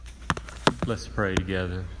Let's pray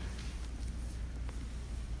together.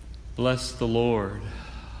 Bless the Lord,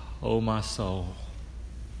 O my soul.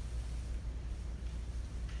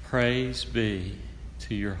 Praise be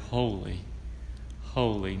to your holy,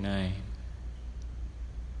 holy name.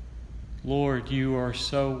 Lord, you are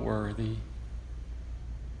so worthy.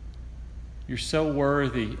 You're so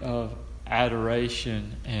worthy of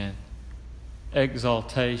adoration and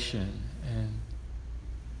exaltation. And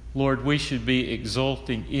Lord, we should be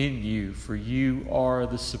exulting in you, for you are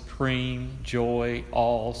the supreme joy,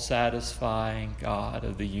 all-satisfying God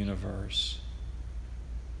of the universe.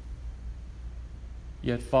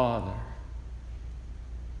 Yet, Father,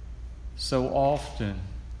 so often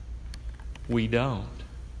we don't.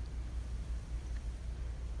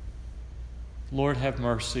 Lord, have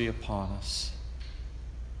mercy upon us.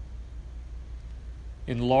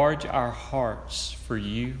 Enlarge our hearts for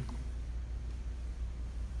you.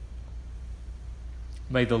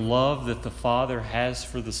 May the love that the Father has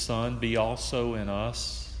for the Son be also in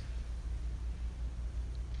us.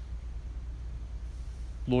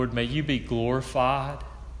 Lord, may you be glorified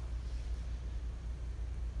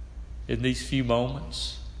in these few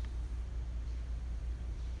moments.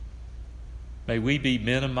 May we be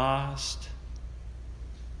minimized.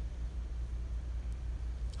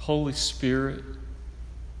 Holy Spirit,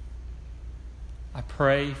 I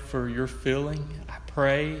pray for your filling. I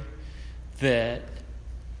pray that,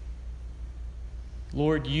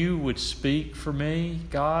 Lord, you would speak for me,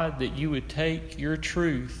 God, that you would take your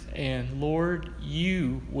truth and, Lord,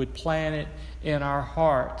 you would plant it in our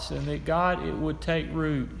hearts, and that, God, it would take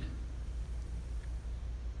root.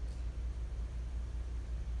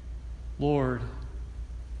 Lord,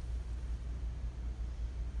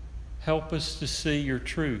 help us to see your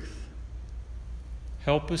truth.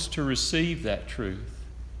 Help us to receive that truth.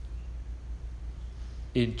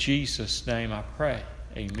 In Jesus' name I pray.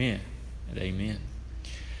 Amen and amen.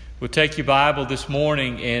 We'll take your Bible this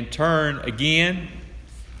morning and turn again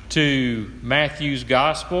to Matthew's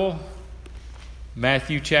Gospel,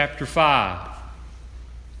 Matthew chapter 5.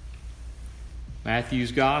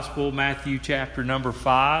 Matthew's Gospel, Matthew chapter number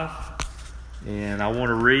 5. And I want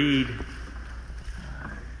to read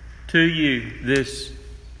to you this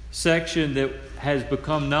section that has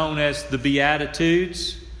become known as the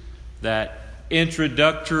Beatitudes, that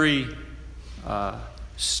introductory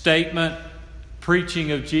statement,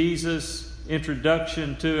 preaching of Jesus,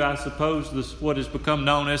 introduction to, I suppose, what has become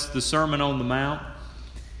known as the Sermon on the Mount.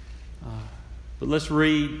 But let's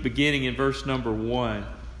read beginning in verse number 1.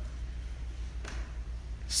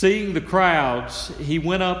 Seeing the crowds, he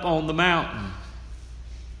went up on the mountain.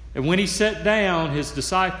 And when he sat down, his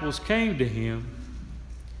disciples came to him.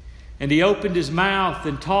 And he opened his mouth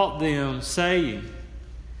and taught them, saying,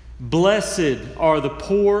 Blessed are the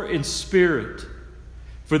poor in spirit,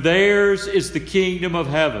 for theirs is the kingdom of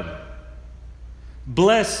heaven.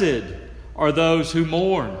 Blessed are those who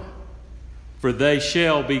mourn, for they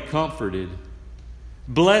shall be comforted.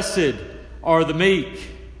 Blessed are the meek,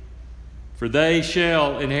 for they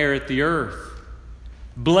shall inherit the earth.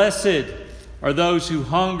 Blessed are those who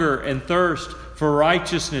hunger and thirst for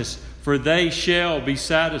righteousness, for they shall be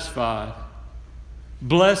satisfied.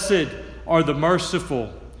 Blessed are the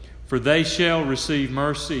merciful, for they shall receive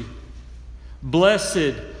mercy.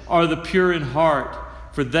 Blessed are the pure in heart,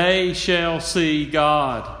 for they shall see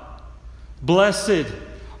God. Blessed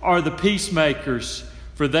are the peacemakers,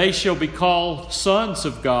 for they shall be called sons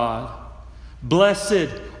of God. Blessed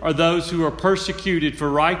are those who are persecuted for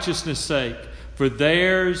righteousness' sake, for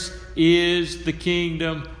theirs is the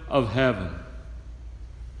kingdom of heaven.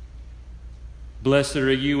 Blessed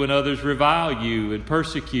are you when others revile you and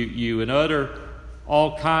persecute you and utter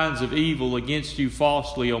all kinds of evil against you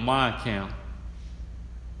falsely on my account.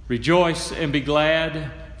 Rejoice and be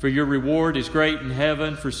glad, for your reward is great in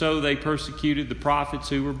heaven, for so they persecuted the prophets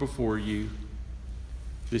who were before you.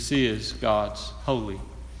 This is God's holy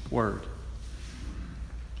word.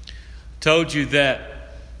 Told you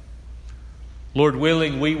that, Lord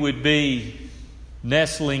willing, we would be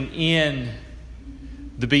nestling in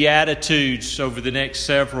the Beatitudes over the next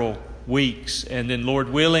several weeks. And then, Lord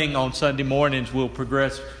willing, on Sunday mornings we'll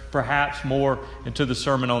progress perhaps more into the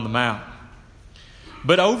Sermon on the Mount.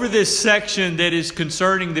 But over this section that is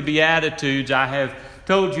concerning the Beatitudes, I have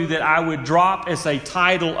told you that I would drop as a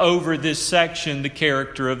title over this section, the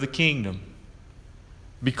character of the kingdom.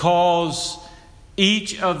 Because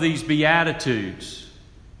each of these Beatitudes,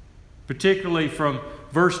 particularly from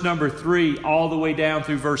verse number 3 all the way down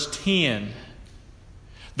through verse 10,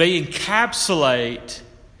 they encapsulate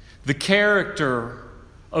the character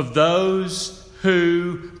of those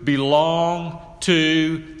who belong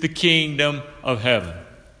to the kingdom of heaven.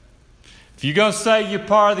 If you're going to say you're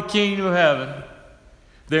part of the kingdom of heaven,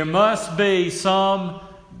 there must be some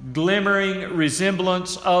glimmering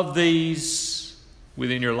resemblance of these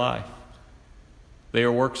within your life. They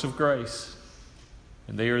are works of grace,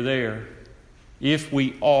 and they are there if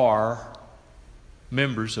we are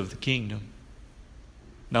members of the kingdom.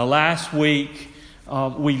 Now, last week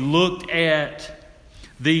we looked at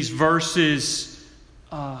these verses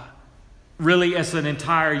really as an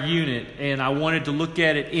entire unit, and I wanted to look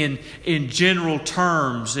at it in general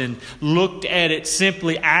terms, and looked at it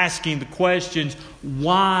simply asking the questions,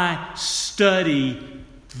 why study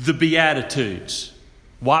the Beatitudes?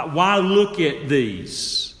 Why look at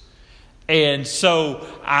these? And so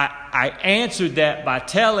I answered that by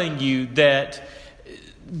telling you that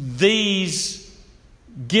these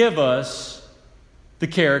give us the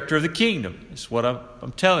character of the kingdom. That's what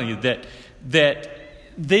I'm telling you, that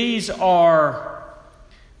these are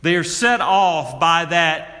set off by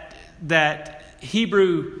that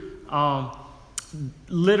Hebrew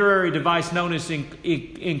literary device known as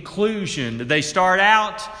inclusion. They start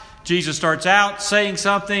out, Jesus starts out saying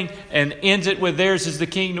something and ends it with theirs is the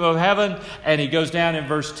kingdom of heaven. And he goes down in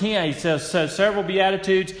verse 10, he says several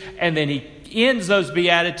Beatitudes, and then he ends those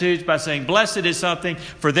Beatitudes by saying blessed is something,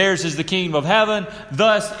 for theirs is the kingdom of heaven.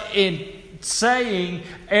 Thus, in saying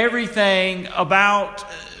everything about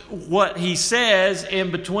what he says in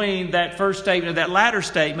between that first statement and that latter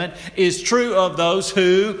statement is true of those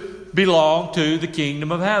who belong to the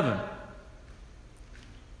kingdom of heaven.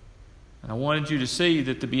 I wanted you to see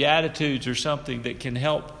that the Beatitudes are something that can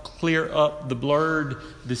help clear up the blurred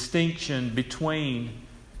distinction between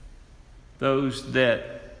those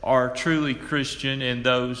that are truly Christian and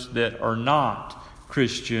those that are not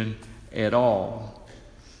Christian at all.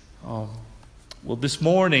 Well, this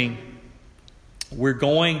morning we're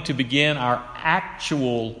going to begin our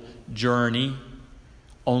actual journey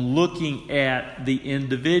on looking at the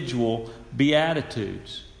individual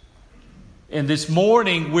Beatitudes. And this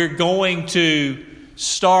morning we're going to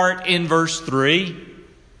start in verse 3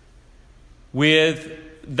 with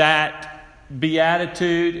that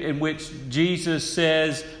Beatitude in which Jesus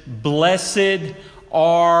says, blessed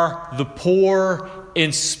are the poor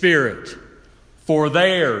in spirit, for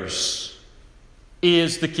theirs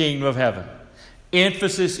is the kingdom of heaven.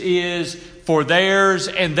 Emphasis is for theirs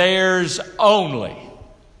and theirs only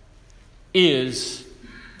is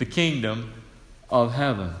the kingdom of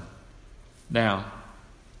heaven. Now,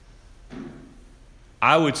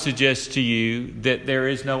 I would suggest to you that there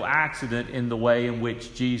is no accident in the way in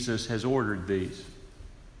which Jesus has ordered these.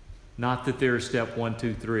 Not that there is step 1,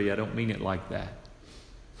 2, 3. I don't mean it like that.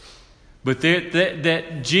 But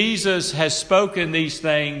that Jesus has spoken these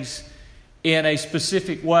things in a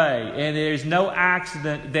specific way. And there's no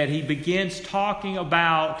accident that he begins talking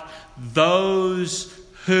about those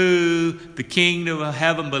who the kingdom of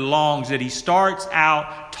heaven belongs, that he starts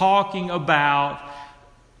out talking about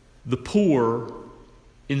the poor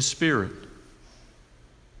in spirit.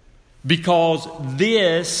 Because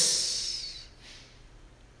this,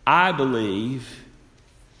 I believe,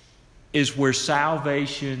 is where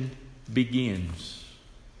salvation begins.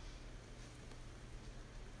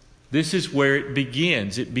 This is where it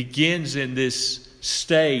begins. It begins in this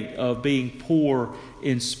state of being poor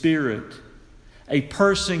in spirit. A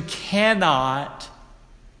person cannot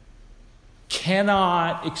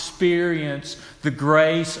experience the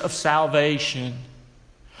grace of salvation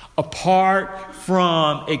apart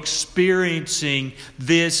from experiencing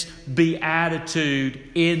this beatitude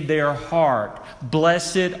in their heart.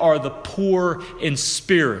 Blessed are the poor in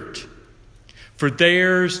spirit, for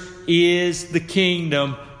theirs is the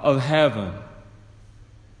kingdom of heaven.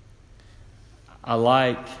 I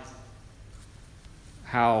like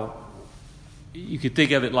how you could think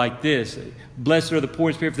of it like this. Blessed are the poor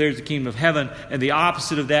in spirit, for theirs is the kingdom of heaven. And the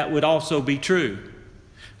opposite of that would also be true.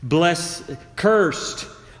 Cursed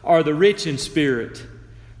are the rich in spirit,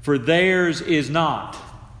 for theirs is not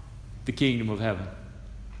the kingdom of heaven.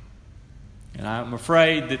 And I'm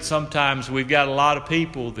afraid that sometimes we've got a lot of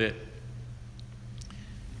people that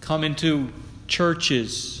come into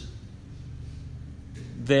churches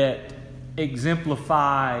that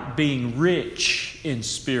exemplify being rich in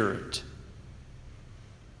spirit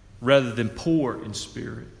rather than poor in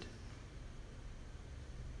spirit.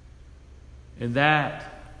 And that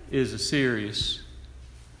is a serious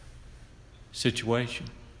situation.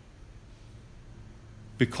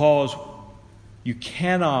 Because you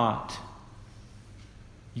cannot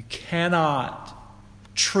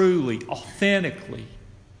truly, authentically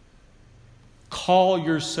call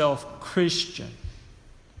yourself Christian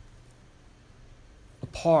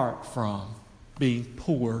apart from being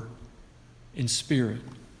poor in spirit.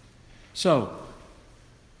 So,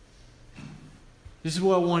 this is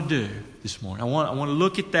what I want to do this morning. I want to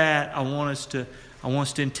look at that. I want us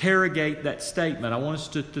to interrogate that statement. I want us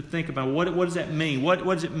to think about what does that mean? What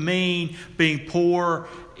does it mean being poor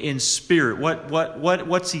in spirit?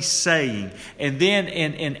 What's he saying? And then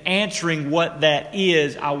in answering what that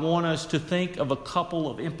is, I want us to think of a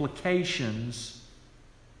couple of implications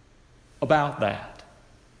about that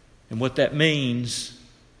and what that means,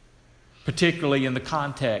 particularly in the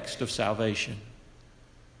context of salvation.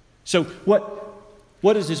 So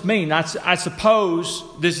what does this mean? I suppose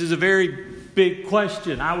this is a very big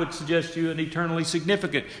question. I would suggest to you an eternally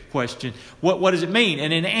significant question. What does it mean?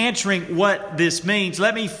 And in answering what this means,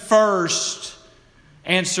 let me first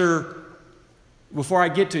answer, before I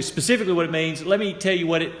get to specifically what it means, let me tell you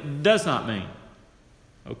what it does not mean.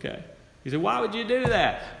 Okay? You say, why would you do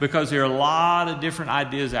that? Because there are a lot of different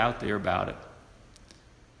ideas out there about it.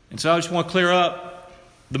 And so I just want to clear up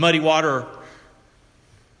the muddy water,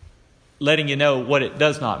 letting you know what it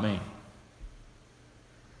does not mean.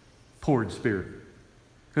 Poor in spirit.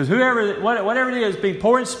 Because whatever it is, being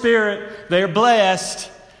poor in spirit, they're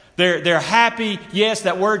blessed. They're happy. Yes,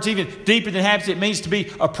 that word's even deeper than happy. It means to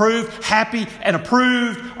be approved. Happy and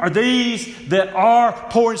approved are these that are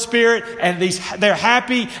poor in spirit, and they're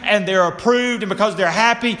happy and they're approved. And because they're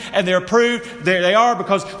happy and they're approved, they are,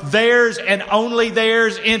 because theirs and only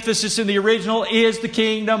theirs, emphasis in the original, is the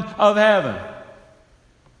kingdom of heaven.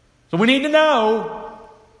 So we need to know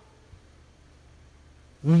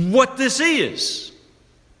what this is.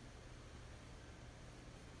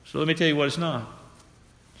 So let me tell you what it's not.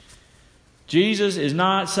 Jesus is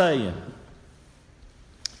not saying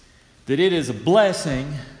that it is a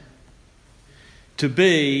blessing to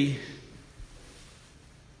be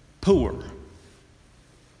poor.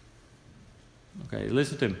 Okay,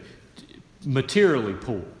 listen to me. Materially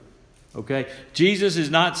poor. Okay? Jesus is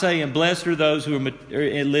not saying blessed are those who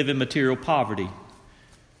live in material poverty.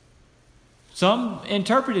 Some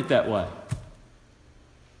interpret it that way.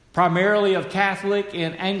 Primarily of Catholic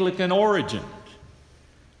and Anglican origin.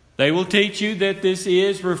 They will teach you that this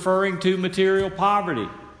is referring to material poverty.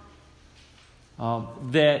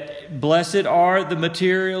 That blessed are the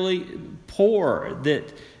materially poor.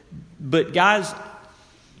 But guys,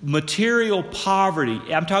 material poverty,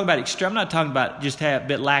 I'm talking about extreme. I'm not talking about just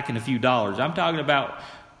lacking a few dollars. I'm talking about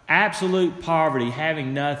absolute poverty,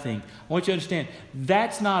 having nothing. I want you to understand,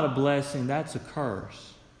 that's not a blessing, that's a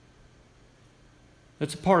curse.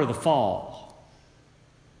 That's a part of the fall.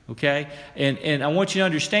 Okay? And I want you to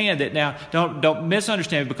understand that now. Don't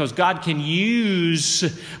misunderstand it, because God can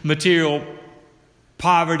use material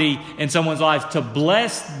poverty in someone's life to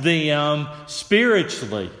bless them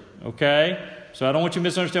spiritually. Okay? So I don't want you to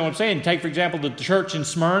misunderstand what I'm saying. Take, for example, the church in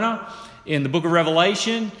Smyrna in the book of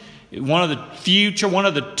Revelation. One of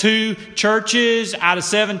the 2 churches out of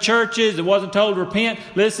 7 churches that wasn't told to repent.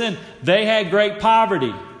 Listen, they had great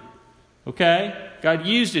poverty. Okay? God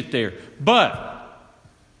used it there. But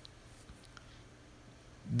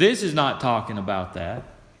this is not talking about that.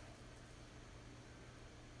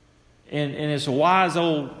 And it's a wise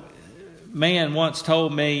old man once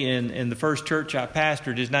told me in the first church I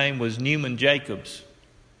pastored, his name was Newman Jacobs.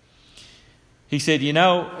 He said,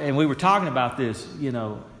 and we were talking about this,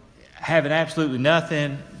 having absolutely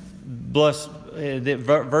nothing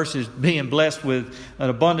versus being blessed with an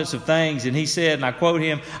abundance of things. And he said, and I quote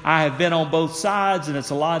him, "I have been on both sides, and it's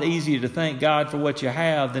a lot easier to thank God for what you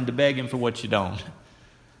have than to beg Him for what you don't."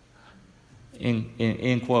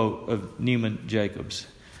 End quote of Newman Jacobs.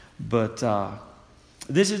 But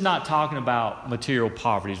this is not talking about material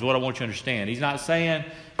poverty, is what I want you to understand. He's not saying,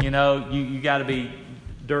 you got to be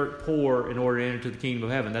dirt poor in order to enter the kingdom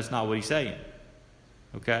of heaven. That's not what he's saying.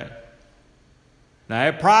 Okay? Now,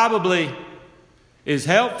 it probably is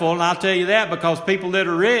helpful, and I'll tell you that, because people that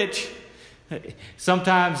are rich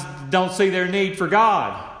sometimes don't see their need for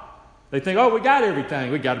God. They think, we got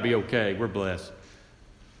everything. We got to be okay. We're blessed.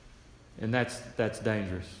 And that's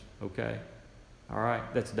dangerous. Okay? All right?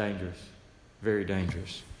 That's dangerous. Very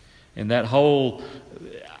dangerous. And that whole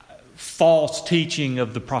false teaching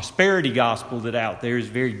of the prosperity gospel that out there is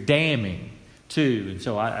very damning too. And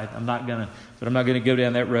so I'm not going to go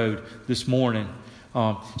down that road this morning.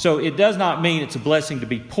 So it does not mean it's a blessing to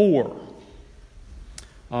be poor.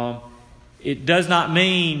 It does not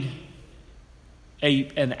mean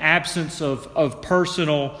an absence of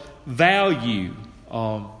personal value.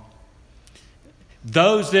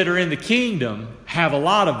 Those that are in the kingdom have a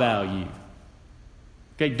lot of value.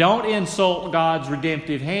 Okay, don't insult God's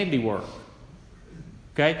redemptive handiwork.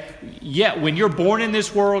 Okay? Yet when you're born in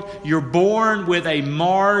this world, you're born with a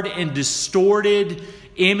marred and distorted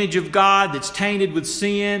image of God that's tainted with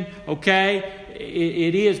sin, okay?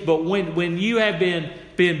 It is. But when you have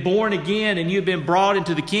been born again and you've been brought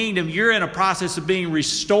into the kingdom, you're in a process of being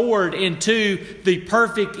restored into the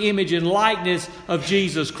perfect image and likeness of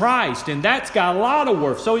Jesus Christ. And that's got a lot of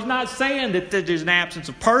worth. So he's not saying that there's an absence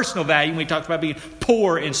of personal value when he talks about being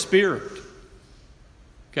poor in spirit.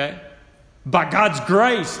 Okay? By God's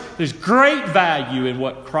grace, there's great value in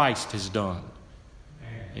what Christ has done.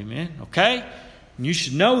 Amen? Okay? And you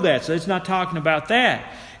should know that. So it's not talking about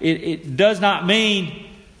that. It does not mean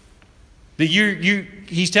that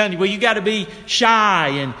he's telling you, well, you got to be shy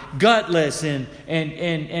and gutless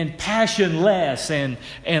and passionless and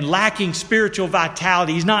lacking spiritual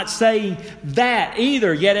vitality. He's not saying that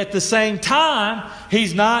either. Yet at the same time,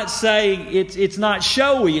 he's not saying it's not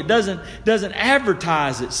showy. It doesn't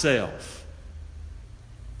advertise itself.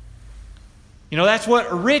 You know, that's what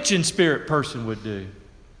a rich in spirit person would do.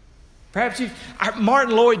 Perhaps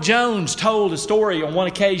Martin Lloyd-Jones told a story on one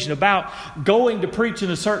occasion about going to preach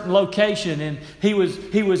in a certain location, and he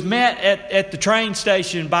was met at the train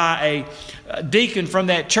station by a deacon from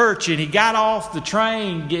that church, and he got off the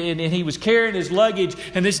train and he was carrying his luggage,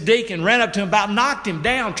 and this deacon ran up to him, about knocked him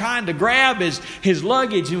down trying to grab his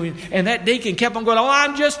luggage, and that deacon kept on going, "Oh,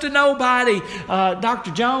 I'm just a nobody,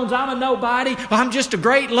 Dr. Jones, I'm a nobody. I'm just a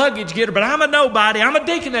great luggage getter, but I'm a nobody. I'm a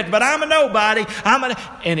deacon, but I'm a nobody.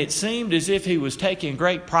 And it seemed as if he was taking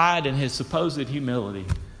great pride in his supposed humility.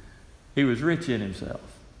 He was rich in himself.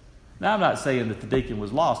 Now, I'm not saying that the deacon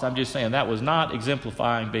was lost. I'm just saying that was not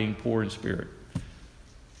exemplifying being poor in spirit.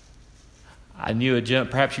 I knew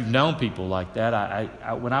perhaps you've known people like that.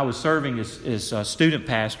 I when I was serving as a student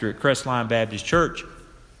pastor at Crestline Baptist Church,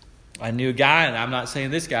 I knew a guy, and I'm not saying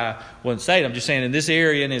this guy wasn't saved. I'm just saying in this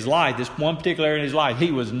area in his life, this one particular area in his life, he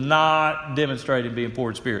was not demonstrating being poor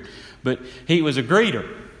in spirit. But he was a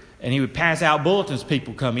greeter, and he would pass out bulletins as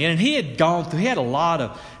people come in. And he had a lot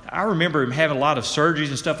of, I remember him having a lot of surgeries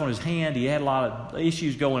and stuff on his hand. He had a lot of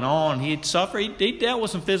issues going on. He had suffered. He dealt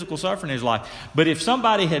with some physical suffering in his life. But if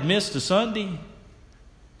somebody had missed a Sunday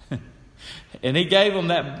and he gave them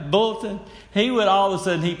that bulletin, he would all of a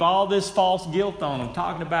sudden heap all this false guilt on them,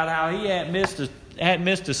 talking about how he hadn't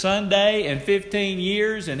missed a Sunday in 15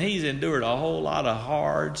 years, and he's endured a whole lot of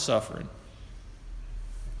hard suffering.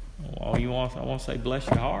 Well, I want to say bless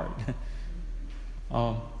your heart.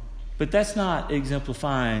 But that's not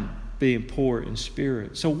exemplifying being poor in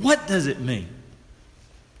spirit. So what does it mean?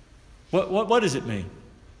 What does it mean?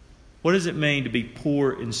 What does it mean to be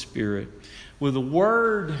poor in spirit? Well, the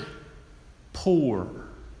word poor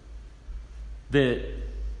that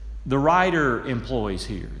the writer employs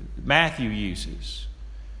here, Matthew uses,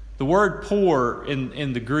 the word poor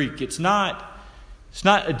in the Greek, it's not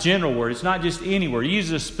a general word. It's not just any word. He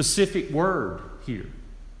uses a specific word here.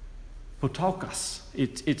 Potokos.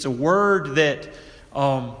 It's a word that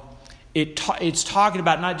it's talking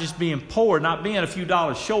about not just being poor, not being a few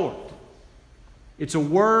dollars short. It's a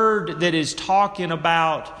word that is talking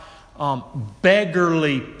about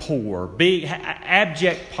beggarly poor, big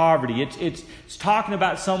abject poverty. It's talking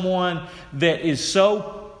about someone that is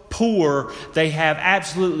so poor they have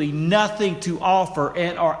absolutely nothing to offer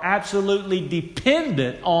and are absolutely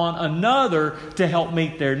dependent on another to help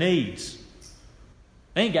meet their needs.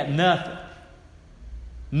 They ain't got nothing.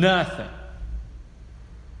 Nothing.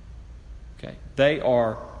 Okay. They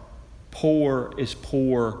are poor as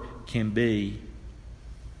poor can be.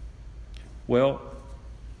 Well,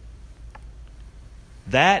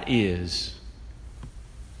 that is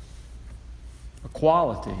a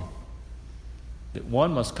quality that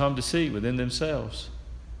one must come to see within themselves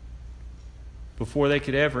before they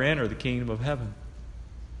could ever enter the kingdom of heaven.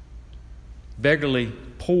 Beggarly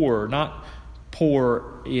poor, not poor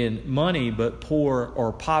in money, but poor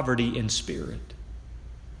or poverty in spirit.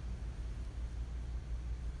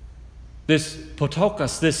 This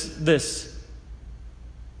potokos, this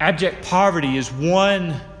abject poverty is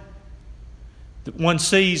one that one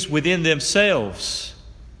sees within themselves.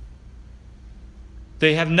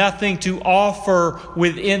 They have nothing to offer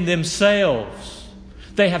within themselves.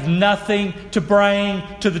 They have nothing to bring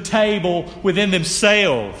to the table within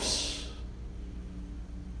themselves.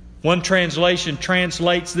 One translation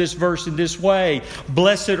translates this verse in this way: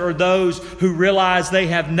 blessed are those who realize they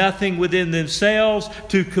have nothing within themselves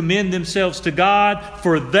to commend themselves to God,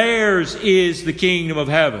 for theirs is the kingdom of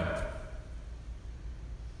heaven.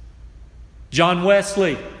 John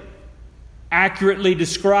Wesley accurately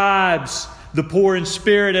describes the poor in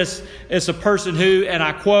spirit as a person who, and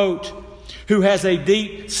I quote, who has a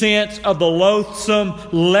deep sense of the loathsome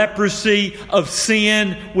leprosy of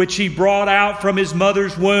sin which he brought out from his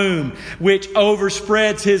mother's womb, which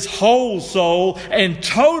overspreads his whole soul and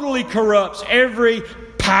totally corrupts every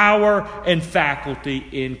power and faculty,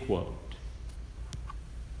 end quote.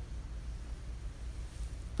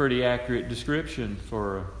 Pretty accurate description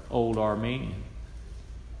for an old Armenian.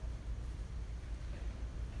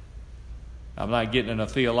 I'm not getting in a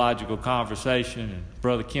theological conversation, and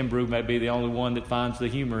Brother Kimbrough may be the only one that finds the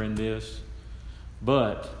humor in this,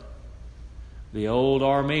 but the old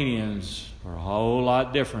Armenians are a whole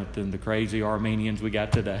lot different than the crazy Armenians we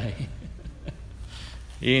got today.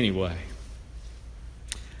 Anyway.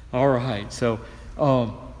 All right, so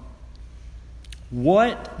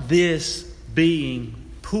what this being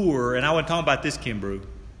poor, and I wasn't talking about this Kimbrough.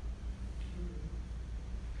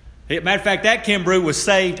 Matter of fact, that Kimbrough was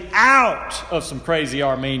saved out of some crazy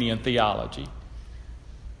Armenian theology.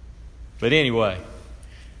 But anyway,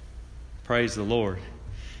 praise the Lord.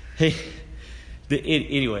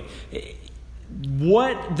 Anyway,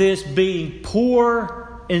 what this being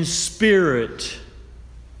poor in spirit,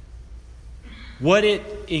 what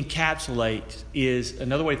it encapsulates is,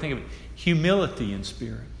 another way to think of it, humility in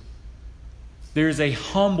spirit. There's a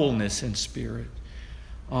humbleness in spirit.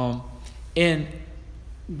 And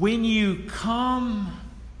when you come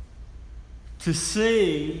to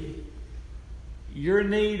see your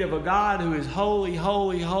need of a God who is holy,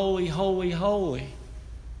 holy, holy, holy, holy,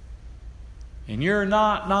 and you're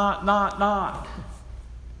not,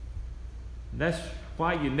 that's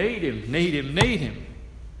why you need Him.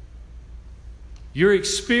 Your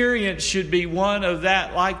experience should be one of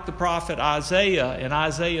that, like the prophet Isaiah in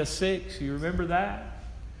Isaiah 6. You remember that?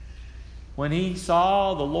 When he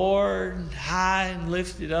saw the Lord high and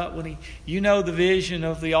lifted up, you know the vision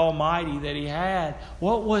of the Almighty that he had.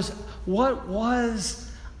 What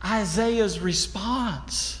was Isaiah's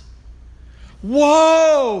response?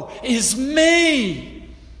 Woe is me,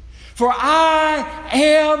 for I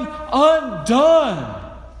am undone.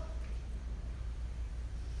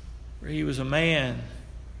 For he was a man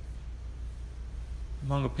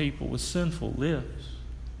among a people with sinful lips.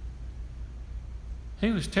 He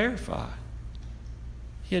was terrified.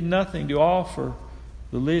 He had nothing to offer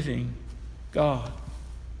the living God.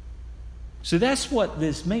 So that's what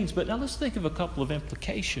this means. But now let's think of a couple of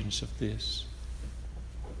implications of this.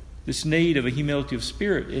 This need of a humility of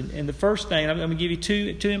spirit. And the first thing, I'm going to give you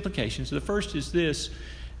two implications. The first is this,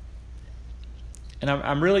 and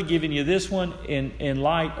I'm really giving you this one in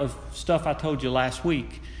light of stuff I told you last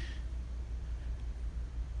week.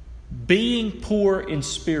 Being poor in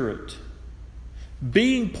spirit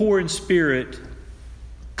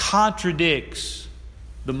contradicts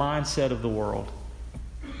the mindset of the world.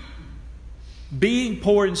 Being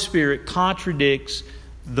poor in spirit contradicts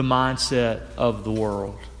the mindset of the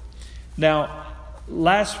world. Now,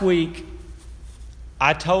 last week,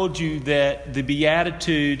 I told you that the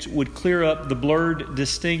Beatitudes would clear up the blurred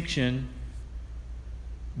distinction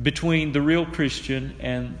between the real Christian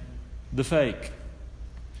and the fake.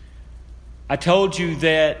 I told you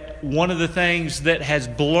that one of the things that has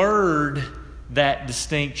blurred that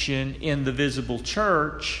distinction in the visible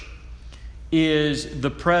church is the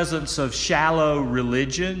presence of shallow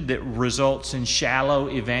religion that results in shallow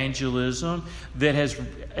evangelism that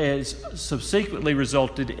has subsequently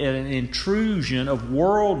resulted in an intrusion of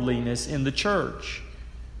worldliness in the church.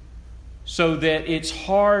 So that it's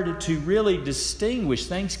hard to really distinguish.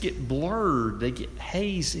 Things get blurred. They get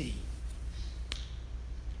hazy.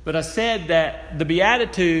 But I said that the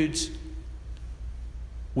Beatitudes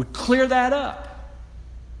would clear that up.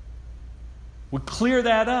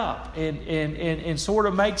 And sort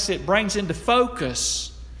of brings into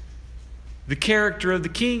focus the character of the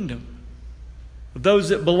kingdom, of those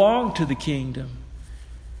that belong to the kingdom.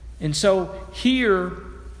 And so here,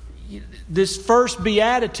 this first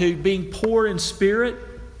beatitude, being poor in spirit,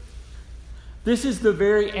 this is the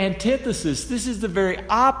very antithesis. This is the very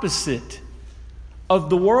opposite of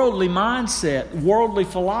the worldly mindset, worldly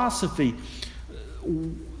philosophy.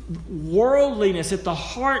 Worldliness, at the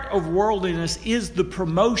heart of worldliness, is the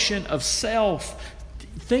promotion of self.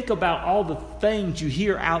 Think about all the things you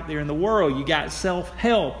hear out there in the world. You got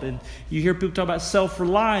self-help, and you hear people talk about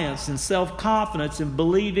self-reliance and self-confidence and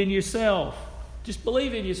believe in yourself. Just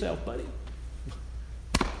believe in yourself, buddy.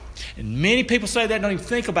 And many people say that, don't even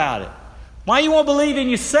think about it. Why you won't believe in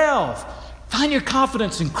yourself? Find your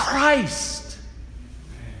confidence in Christ.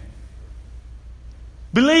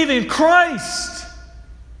 Believe in Christ.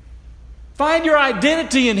 Find your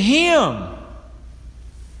identity in Him.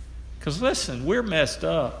 Because listen, we're messed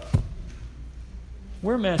up.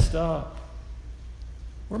 We're messed up.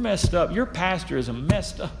 We're messed up. Your pastor is a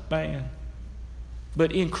messed up man.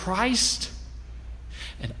 But in Christ,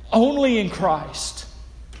 and only in Christ,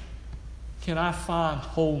 can I find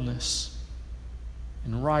wholeness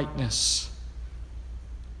and rightness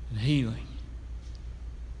and healing.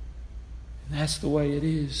 And that's the way it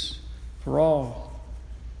is for all.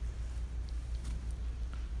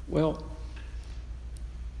 Well,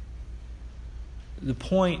 the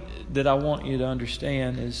point that I want you to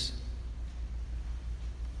understand is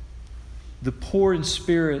the poor in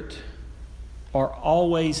spirit are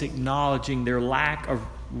always acknowledging their lack of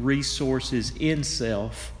resources in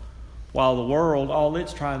self, while the world, all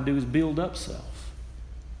it's trying to do is build up self.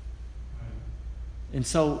 And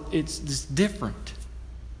so it's different.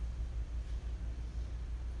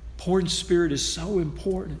 Poor in spirit is so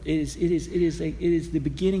important. It is the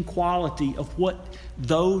beginning quality of what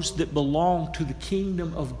those that belong to the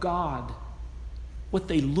kingdom of God, what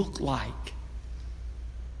they look like.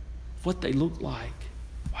 What they look like.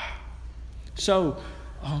 Wow. So,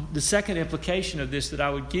 the second implication of this that I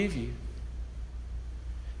would give you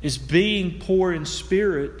is being poor in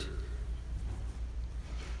spirit,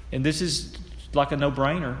 and this is like a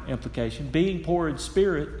no-brainer implication. Being poor in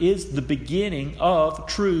spirit is the beginning of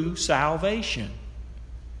true salvation.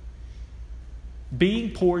 Being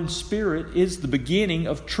poor in spirit is the beginning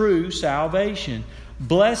of true salvation.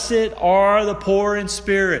 Blessed are the poor in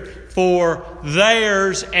spirit, for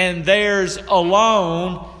theirs and theirs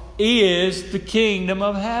alone is the kingdom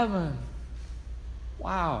of heaven.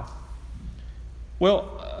 Wow. Well,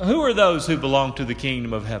 who are those who belong to the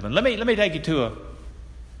kingdom of heaven? Let me take you to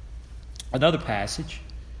another passage.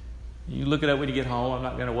 You look it up when you get home. I'm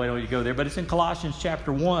not going to wait on you to go there, but it's in Colossians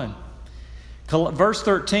chapter 1. Verse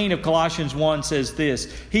 13 of Colossians 1 says this: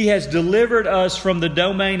 He has delivered us from the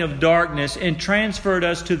domain of darkness and transferred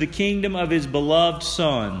us to the kingdom of His beloved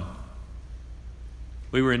Son.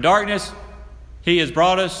 We were in darkness. He has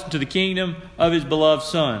brought us to the kingdom of His beloved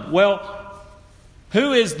Son. Well,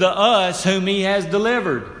 who is the us whom He has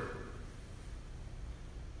delivered?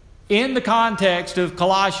 In the context of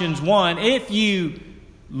Colossians 1, if you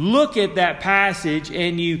look at that passage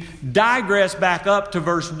and you digress back up to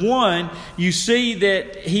verse 1, you see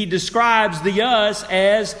that he describes the us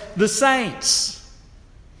as the saints.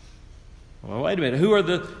 Well, wait a minute. Who are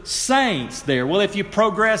the saints there? Well, if you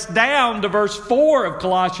progress down to verse 4 of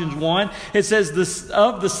Colossians 1, it says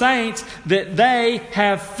of the saints that they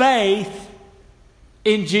have faith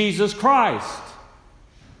in Jesus Christ.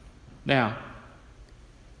 Now,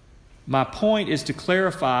 my point is to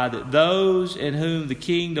clarify that those in whom the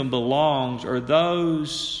kingdom belongs are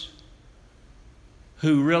those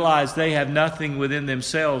who realize they have nothing within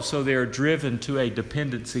themselves, so they are driven to a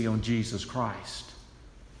dependency on Jesus Christ.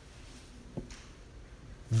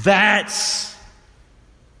 That's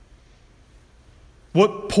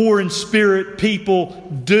what poor in spirit people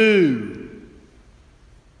do.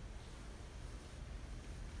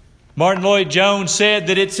 Martin Lloyd-Jones said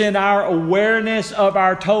that it's in our awareness of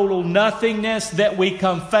our total nothingness that we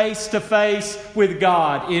come face to face with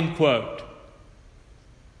God, end quote.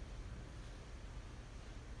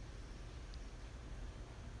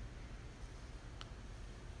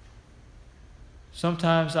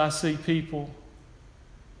 Sometimes I see people,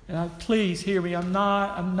 and please hear me, I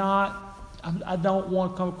don't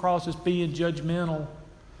want to come across as being judgmental.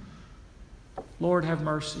 Lord have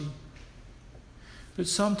mercy. But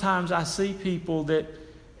sometimes I see people that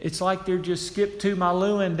it's like they're just skip to my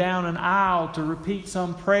Lewin down an aisle to repeat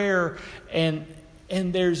some prayer, and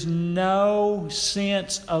there's no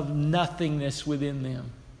sense of nothingness within them.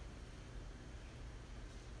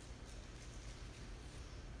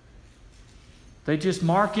 They just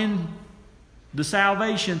marking the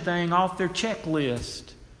salvation thing off their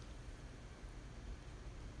checklist.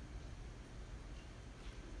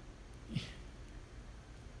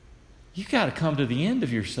 You got to come to the end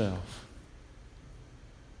of yourself.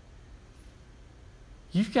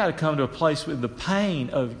 You've got to come to a place with the pain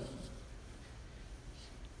of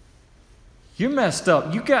you're messed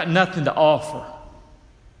up. You got nothing to offer.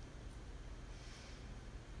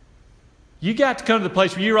 You got to come to the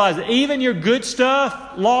place where you realize that even your good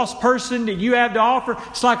stuff, lost person that you have to offer,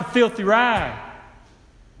 it's like a filthy rag.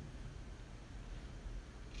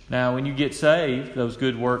 Now, when you get saved, those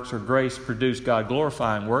good works or grace produce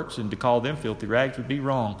God-glorifying works, and to call them filthy rags would be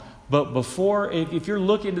wrong. But before, if you're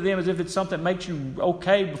looking to them as if it's something that makes you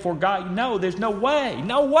okay before God, no, there's no way.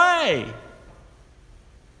 No way.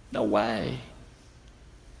 No way.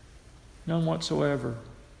 None whatsoever.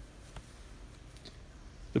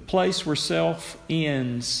 The place where self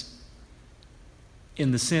ends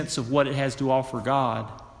in the sense of what it has to offer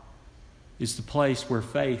God is the place where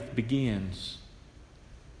faith begins.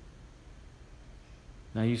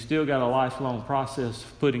 Now, you still got a lifelong process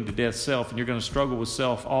of putting to death self, and you're going to struggle with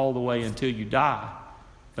self all the way until you die.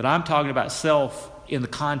 But I'm talking about self in the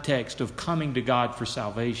context of coming to God for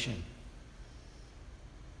salvation.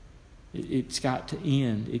 It's got to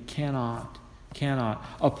end. It cannot.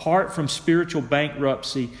 Apart from spiritual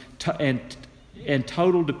bankruptcy and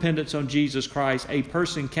total dependence on Jesus Christ, a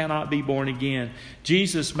person cannot be born again.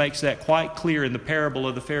 Jesus makes that quite clear in the parable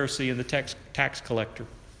of the Pharisee and the tax collector.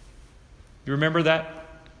 You remember that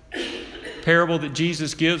parable that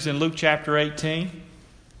Jesus gives in Luke chapter 18?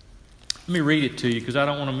 Let me read it to you because I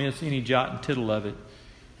don't want to miss any jot and tittle of it.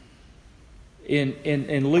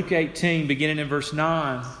 In Luke 18, beginning in verse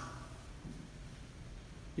 9,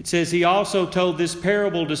 it says, He also told this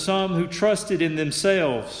parable to some who trusted in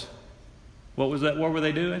themselves. What was that? What were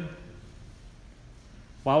they doing?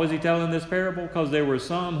 Why was He telling this parable? Because there were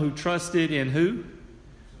some who trusted in who?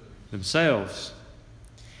 Themselves.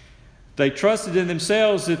 They trusted in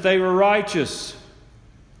themselves that they were righteous,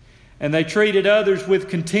 and they treated others with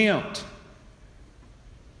contempt.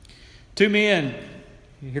 Two men,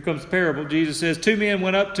 here comes the parable. Jesus says, 2 men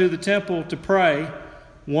went up to the temple to pray,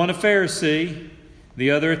 one a Pharisee,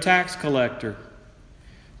 the other a tax collector.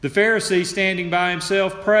 The Pharisee, standing by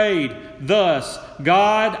himself, prayed thus,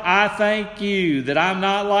 God, I thank you that I'm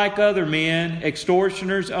not like other men,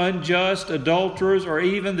 extortioners, unjust, adulterers, or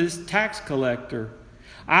even this tax collector.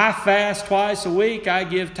 I fast twice a week. I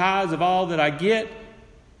give tithes of all that I get.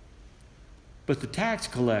 But the tax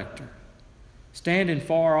collector, standing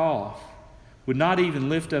far off, would not even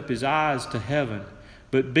lift up his eyes to heaven,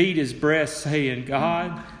 but beat his breast, saying,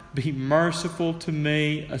 God, be merciful to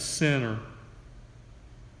me, a sinner.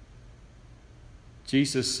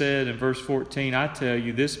 Jesus said in verse 14, I tell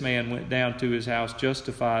you, this man went down to his house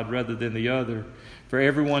justified rather than the other. For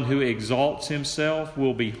everyone who exalts himself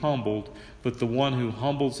will be humbled, but the one who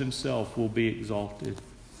humbles himself will be exalted.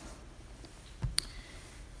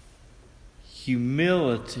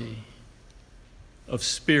 Humility of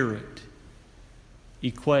spirit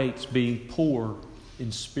equates being poor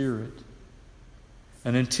in spirit.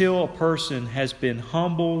 And until a person has been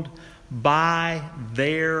humbled by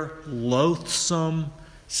their loathsome,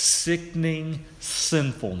 sickening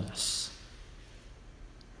sinfulness,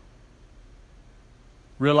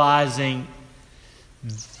 realizing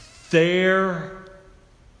their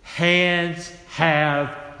hands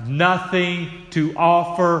have nothing to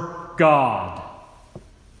offer God.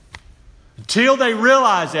 Until they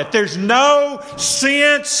realize that there's no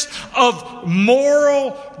sense of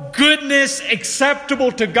moral goodness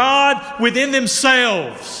acceptable to God within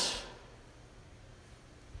themselves,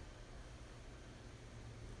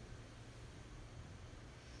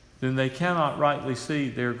 then they cannot rightly see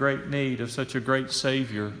their great need of such a great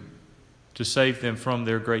Savior to save them from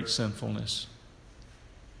their great sinfulness.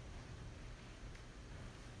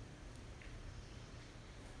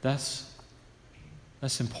 That's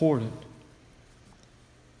important.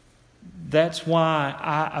 That's why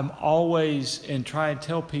I'm always and try and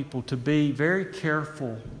tell people to be very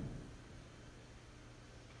careful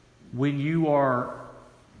when you are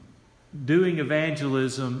doing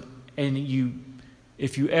evangelism and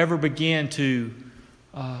if you ever begin to,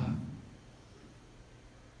 I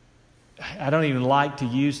don't even like to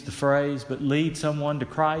use the phrase, but lead someone to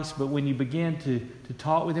Christ. But when you begin to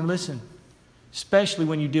talk with them, listen, especially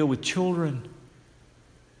when you deal with children,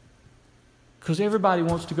 because everybody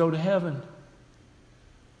wants to go to heaven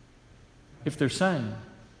if they're sane.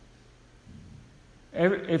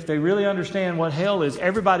 If they really understand what hell is,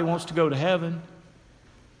 everybody wants to go to heaven.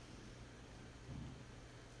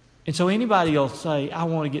 And so anybody will say, I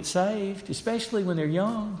want to get saved, especially when they're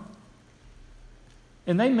young.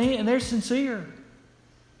 And they mean, and they're sincere.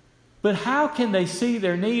 But how can they see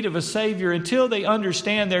their need of a Savior until they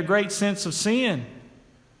understand their great sense of sin?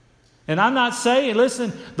 And I'm not saying,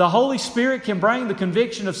 listen, the Holy Spirit can bring the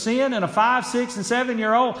conviction of sin in a 5, 6, and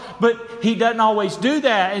 7-year-old, but He doesn't always do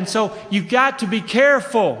that. And so you've got to be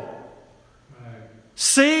careful. Right.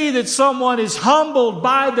 See that someone is humbled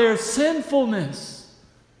by their sinfulness,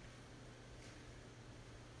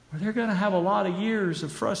 or they're going to have a lot of years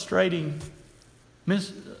of frustrating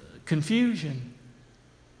confusion.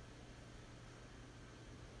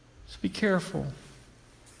 So be careful.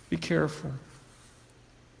 Be careful.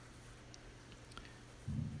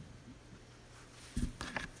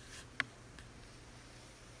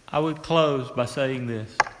 I would close by saying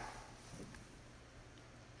this.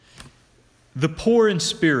 The poor in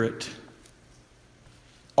spirit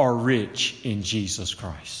are rich in Jesus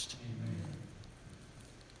Christ.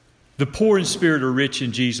 The poor in spirit are rich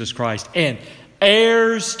in Jesus Christ and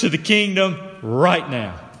heirs to the kingdom right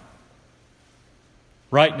now.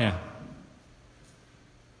 Right now.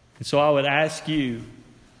 And so I would ask you,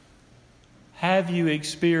 have you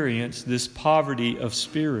experienced this poverty of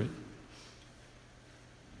spirit?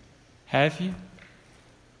 Have you?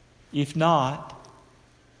 If not,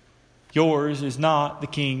 yours is not the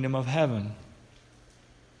kingdom of heaven.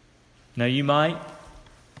 Now you might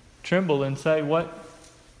tremble and say, what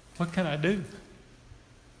can I do?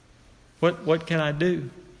 What can I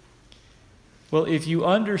do? Well, if you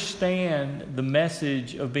understand the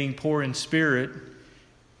message of being poor in spirit,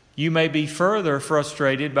 you may be further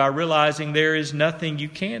frustrated by realizing there is nothing you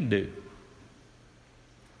can do.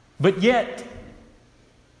 But yet,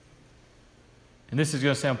 and this is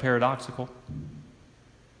going to sound paradoxical,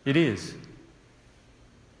 it is.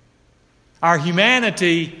 Our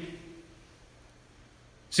humanity,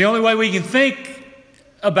 it's the only way we can think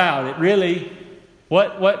about it, really.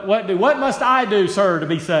 What must I do, sir, to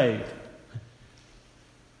be saved?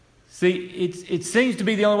 See, it seems to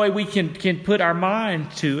be the only way we can put our mind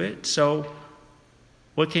to it. So,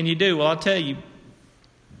 what can you do? Well, I'll tell you.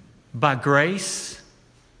 By grace,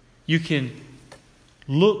 you can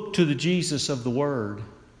look to the Jesus of the Word.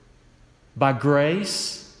 By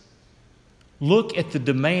grace, look at the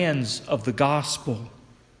demands of the gospel.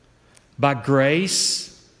 By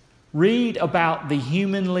grace, read about the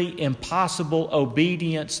humanly impossible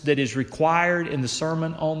obedience that is required in the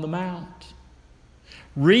Sermon on the Mount.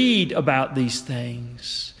 Read about these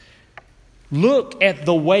things. Look at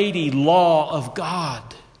the weighty law of God.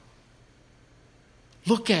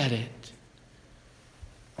 Look at it.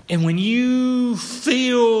 And when you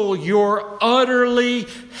feel your utterly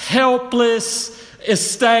helpless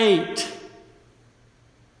estate,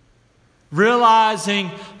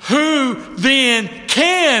 realizing who then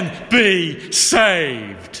can be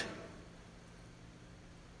saved,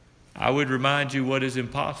 I would remind you what is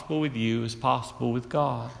impossible with you is possible with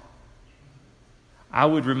God. I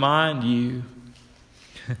would remind you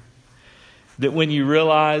that when you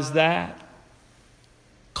realize that,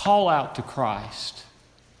 call out to Christ.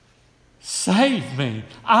 Save me.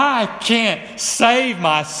 I can't save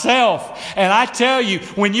myself. And I tell you,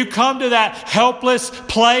 when you come to that helpless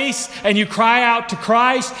place and you cry out to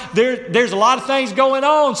Christ, there's a lot of things going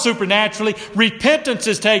on supernaturally. Repentance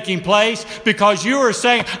is taking place because you are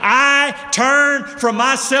saying, I turn from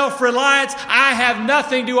my self-reliance. I have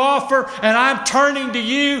nothing to offer, and I'm turning to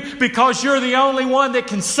you because you're the only one that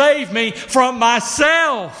can save me from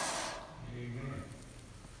myself.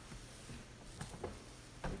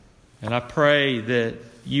 And I pray that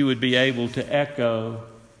you would be able to echo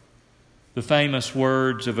the famous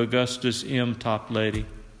words of Augustus M. Toplady.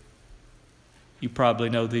 You probably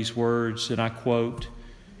know these words, and I quote,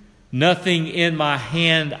 "Nothing in my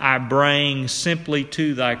hand I bring, simply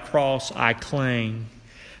to thy cross I cling.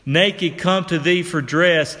 Naked come to thee for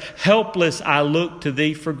dress, helpless I look to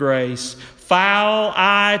thee for grace. Foul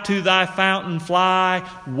I to thy fountain fly,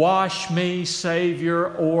 wash me, Savior,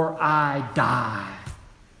 or I die."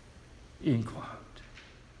 End quote.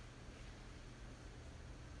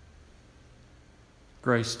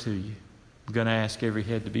 Grace to you. I'm going to ask every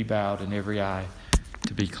head to be bowed and every eye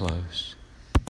to be closed.